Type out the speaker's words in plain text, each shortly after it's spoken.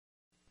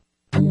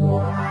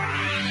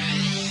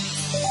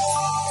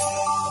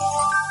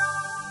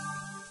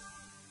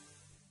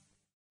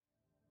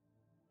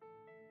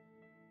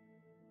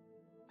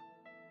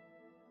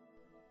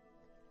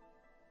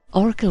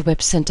Oracle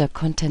Web Center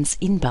Content's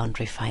inbound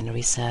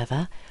Refinery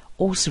server,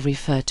 also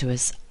referred to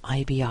as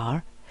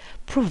IBR,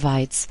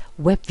 provides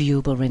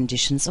web-viewable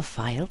renditions of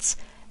files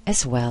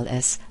as well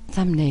as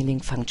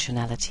thumbnailing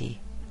functionality.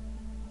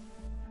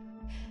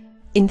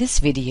 In this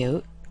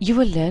video, you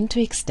will learn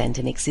to extend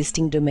an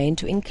existing domain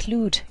to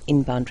include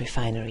inbound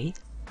Refinery,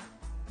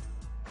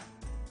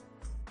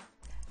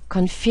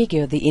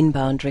 configure the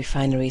inbound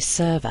Refinery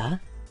server,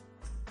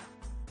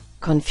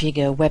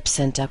 configure Web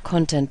Center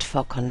content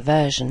for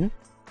conversion,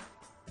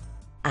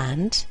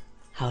 and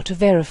how to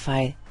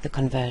verify the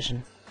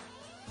conversion.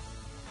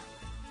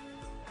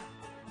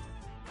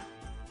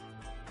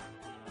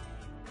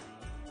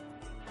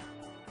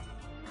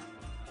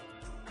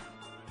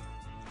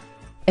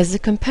 As a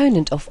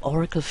component of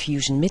Oracle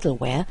Fusion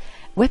Middleware,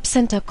 Web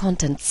Center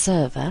Content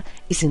Server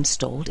is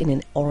installed in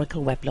an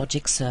Oracle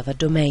WebLogic server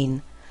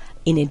domain.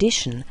 In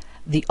addition,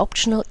 the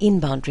optional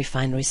inbound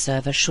Refinery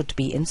server should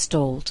be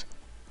installed.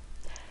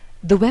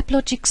 The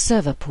WebLogic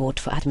server port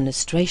for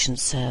administration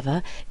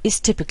server is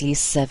typically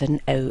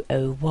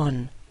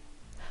 7001,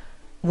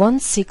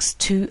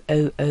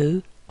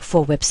 16200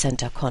 for Web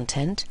Center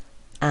content,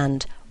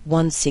 and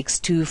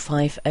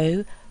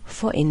 16250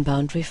 for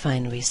inbound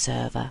Refinery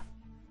server.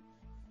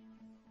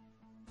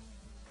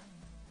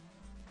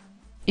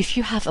 If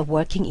you have a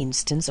working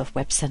instance of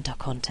Web Center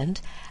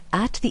content,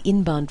 add the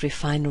inbound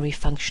Refinery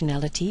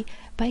functionality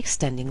by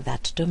extending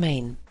that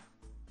domain.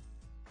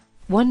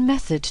 One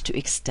method to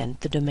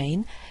extend the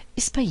domain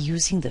is by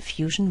using the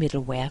Fusion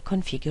Middleware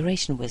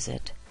configuration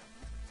wizard.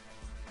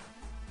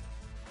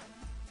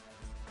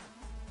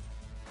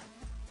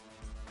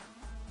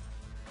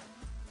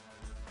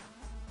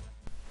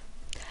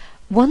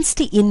 Once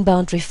the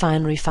inbound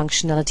Refinery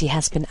functionality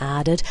has been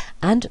added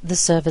and the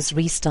servers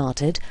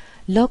restarted,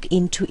 log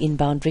into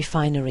inbound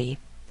Refinery.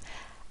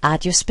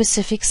 Add your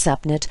specific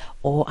subnet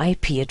or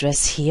IP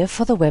address here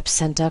for the Web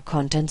Center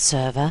Content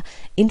Server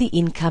in the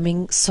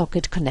incoming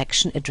socket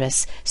connection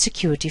address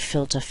security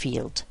filter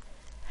field.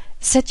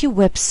 Set your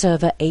web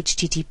server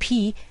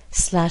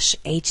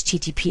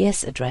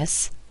HTTP/HTTPS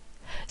address,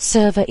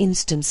 server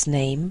instance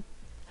name,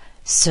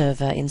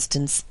 server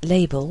instance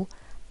label,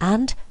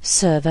 and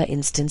server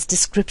instance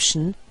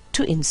description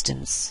to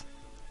instance.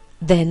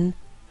 Then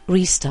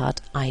restart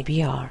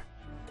IBR.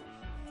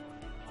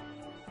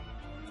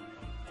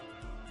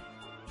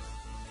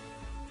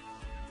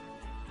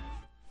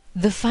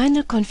 The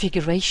final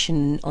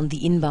configuration on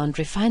the inbound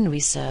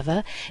Refinery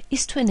server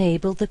is to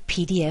enable the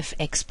PDF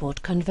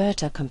export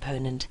converter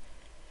component.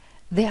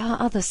 There are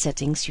other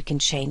settings you can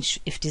change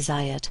if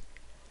desired.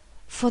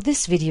 For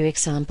this video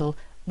example,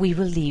 we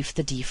will leave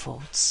the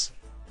defaults.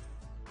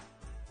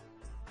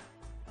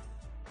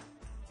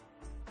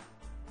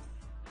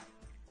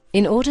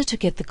 In order to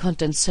get the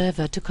content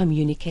server to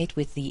communicate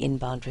with the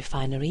inbound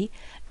Refinery,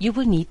 you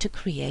will need to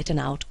create an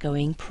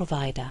outgoing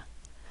provider.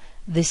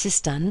 This is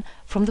done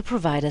from the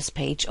Providers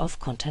page of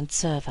Content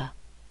Server.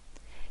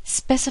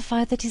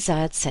 Specify the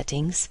desired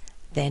settings,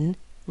 then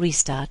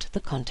restart the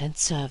Content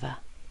Server.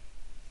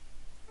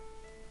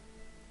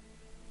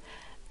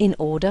 In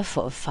order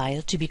for a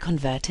file to be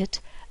converted,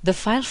 the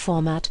file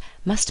format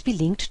must be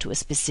linked to a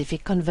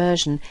specific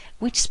conversion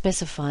which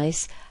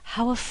specifies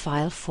how a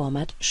file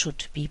format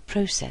should be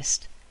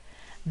processed.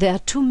 There are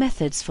two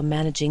methods for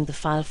managing the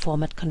file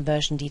format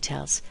conversion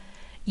details: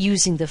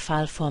 using the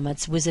File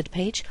Formats wizard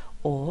page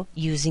or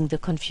using the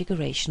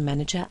Configuration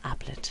Manager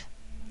applet.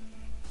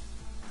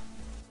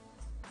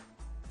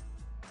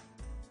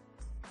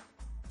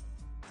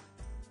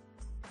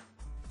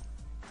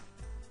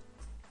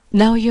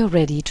 Now you're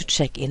ready to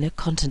check in a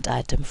content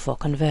item for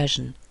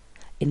conversion.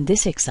 In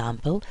this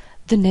example,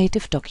 the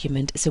native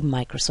document is a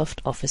Microsoft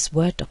Office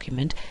Word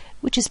document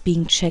which is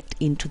being checked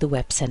into the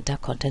Web Center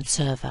Content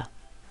Server.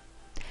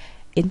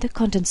 In the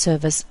Content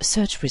Server's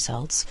search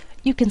results,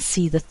 you can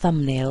see the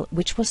thumbnail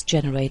which was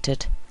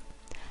generated,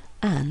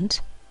 and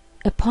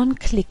upon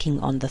clicking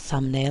on the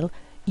thumbnail,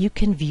 you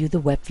can view the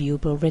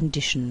web-viewable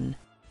rendition.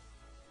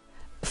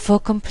 For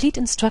complete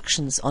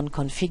instructions on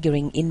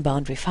configuring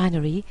inbound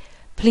Refinery,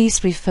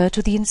 please refer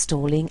to the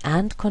Installing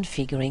and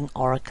Configuring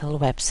Oracle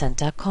Web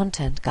Center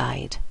Content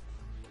Guide.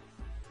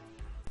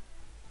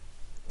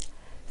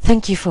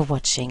 Thank you for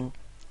watching.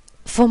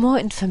 For more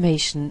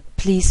information,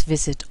 please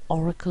visit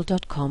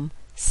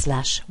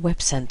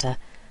oracle.com/webcenter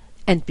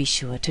and be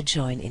sure to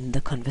join in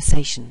the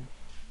conversation.